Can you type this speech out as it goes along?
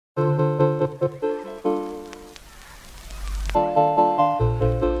Hi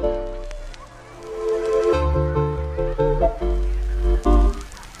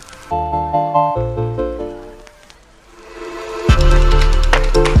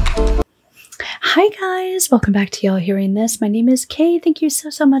guys, welcome back to Y'all Hearing This. My name is Kay. Thank you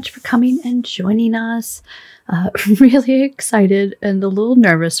so much for coming and joining us. Really excited and a little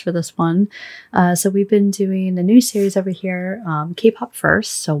nervous for this one. So we've been doing a new series over here, K-pop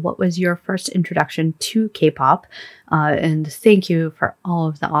first. So what was your first introduction to K-pop? And thank you for all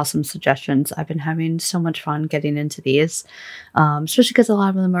of the awesome suggestions. I've been having so much fun getting into these, especially because a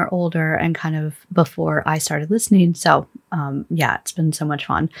lot of them are older and kind of before I started listening. So yeah, it's been so much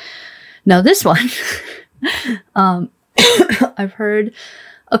fun. Now this one, I've heard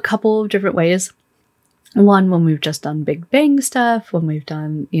a couple of different ways. One, when we've just done BigBang stuff, when we've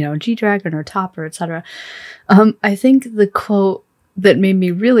done, G-Dragon or Topper, etc. I think the quote that made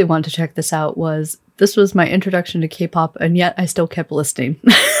me really want to check this out was, "This was my introduction to K-pop, and yet I still kept listening."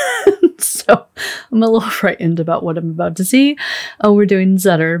 So I'm a little frightened about what I'm about to see. We're doing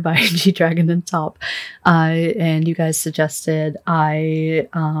Zutter by G-Dragon and Top. And you guys suggested I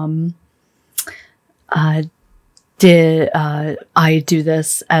do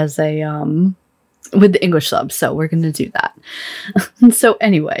this as a with the English sub, so we're gonna do that. So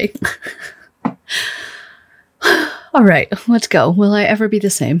anyway, all right, let's go. Will I ever be the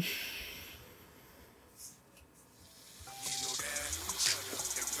same?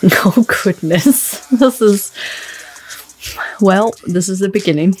 Oh goodness, this is the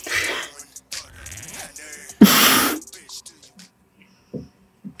beginning.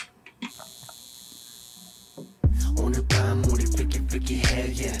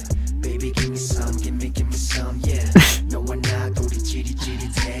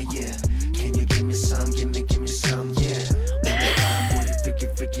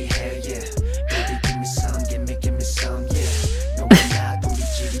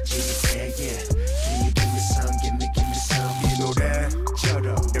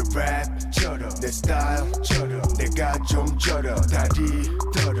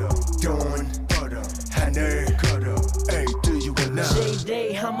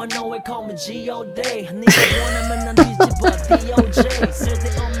 G.O.D. 네가 원하면 난 뒤집어 D.O.J.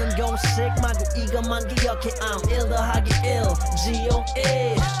 쓸데없는 공식 말고 이것만 기억해. I'm ill 더하기 ill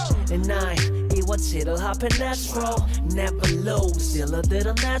G.O.E. And I 이와치를 합해 natural never lose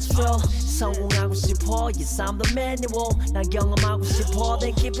딜러들은 natural 성공하고 싶어 yes I'm the manual 난 경험하고 싶어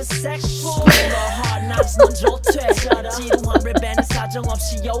then keep it sexual 너 hard knocks 넌 좋대 지루한 랩에는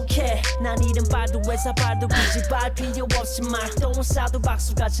사정없이 욕해 난 이름 발도회사 발도 굳이 발 필요 없이 말똥을 싸도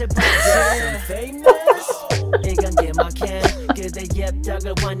박수가 제발 famous 이건 개막해 그대의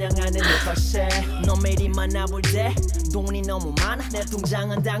벽을 환영하는 내 박세 너 매일이 만나볼 때 돈이 너무 많아 내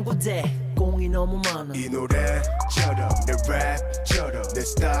통장은 당구대 공이 너무 많아 이 노래처럼 내 랩처럼 내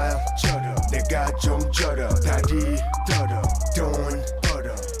스타일처럼 내가 좀 쩔어 다리 떨어 돈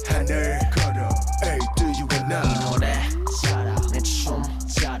벌어 하늘 걸어 Hey do you wanna 이 노래처럼 내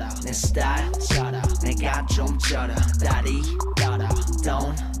춤처럼 내 스타일처럼 내가 좀 쩔어 다리 떨어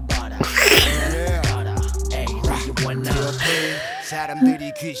돈 벌어 하늘 걸어 Hey do you wanna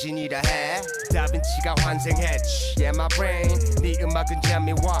사람들이 귀신이라 해 다빈치가 환생했지 Yeah my brain 네 음악은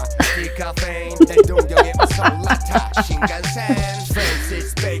잠이 와 디카페인 내 동경에 어서 올라타 신간센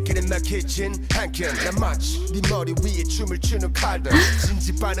Francis Bacon in my kitchen 한캔 난 마치 네 머리 위에 춤을 추는 칼들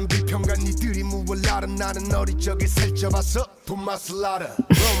진지빠른 비평가 니들이 무얼 알아 나는 어릴 적에 살쪄봤어 돈맛을 알아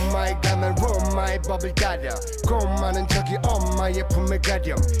로마에 가면 로마의 법을 따라 고마는 저기 엄마의 품에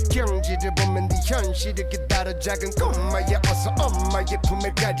가렴 경지를 보면 네 현실을 기다려 작은 꼬마야 어서 엄마의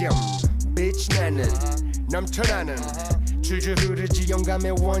품에 가렴 Bitch 나는 넘쳐나는 줄줄 흐르지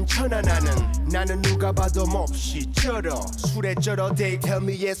영감의 원천하 나는 누가 봐도 몹시 쩔어 술에 쩔어 They tell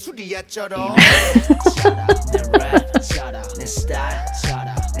me 예술이야 쩔어 내 랩 쩔어 내 스타일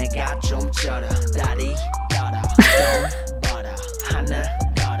쩔어 내가 좀 쩔어 다리 떨어 돈 벌어 하늘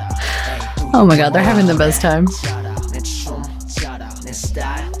걸어 Oh my god, they're having the best time. 내 춤 쩔어 내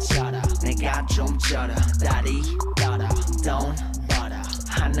스타일 쩔어 내가 좀 쩔어 다리 떨어 돈 벌어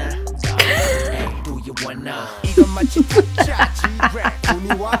하늘 걸어 Do you wanna 이건 마치 타짜 G-Rap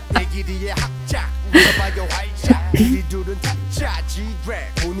본이와 내 길이의 합작 웃어봐요 활짝 우리 둘은 타짜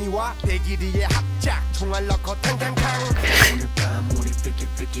G-Rap 본이와 내 길이의 합작 총알 넣고 탕탕탕 오늘 밤 우리 freaky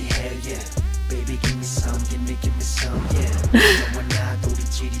freaky hell yeah Baby give me some yeah 너와 나도 우리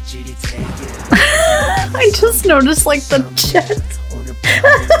찌릿찌릿해 yeah I just noticed like the jet. 오늘 밤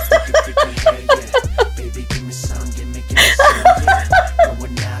우리 freaky freaky hell yeah Baby give me some yeah 너와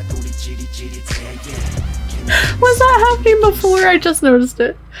나도 우리 찌릿찌릿해 yeah Was that happening before? I just noticed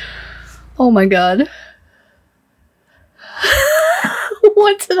it. Oh my god.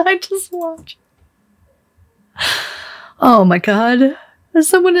 What did I just watch? Oh my god.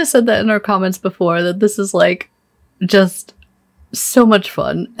 Someone has said that in our comments before, that this is like just so much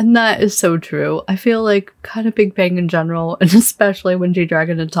fun, and that is so true. I feel like kind of Big Bang in general, and especially when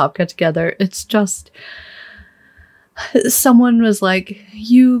G-Dragon and Top get together, it's just, someone was like,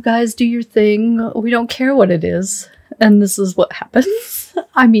 you guys do your thing, we don't care what it is, and this is what happens.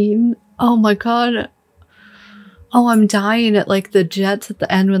 I mean, oh my god. Oh, I'm dying at like the jets at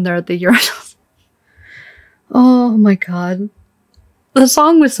the end when they're at the urinals. Oh my god. The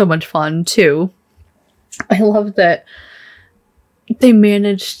song was so much fun too. I love that they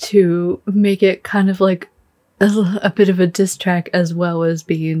managed to make it kind of like a bit of a diss track, as well as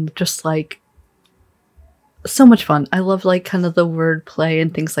being just like so much fun. I love like kind of the wordplay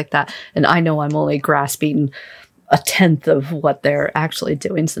and things like that. And I know I'm only grasping a tenth of what they're actually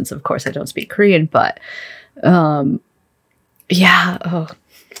doing, since of course I don't speak Korean, but yeah, oh,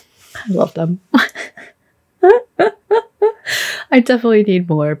 I love them. I definitely need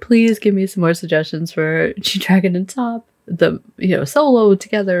more. Please give me some more suggestions for G-Dragon and Top, the, you know, solo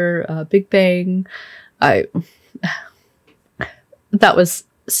together, Big Bang. That was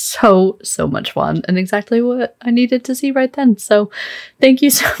so much fun, and exactly what I needed to see right then. So thank you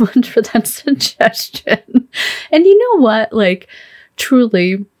so much for that suggestion. And you know what, like,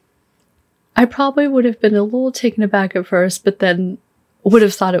 truly, I probably would have been a little taken aback at first, but then would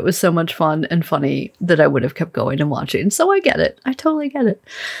have thought it was so much fun and funny that I would have kept going and watching. So I get it. I totally get it.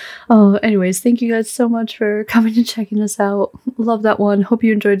 Oh, anyways, thank you guys so much for coming and checking us out. Love that one. Hope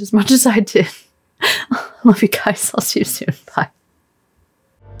you enjoyed as much as I did. Love you guys. I'll see you soon. Bye.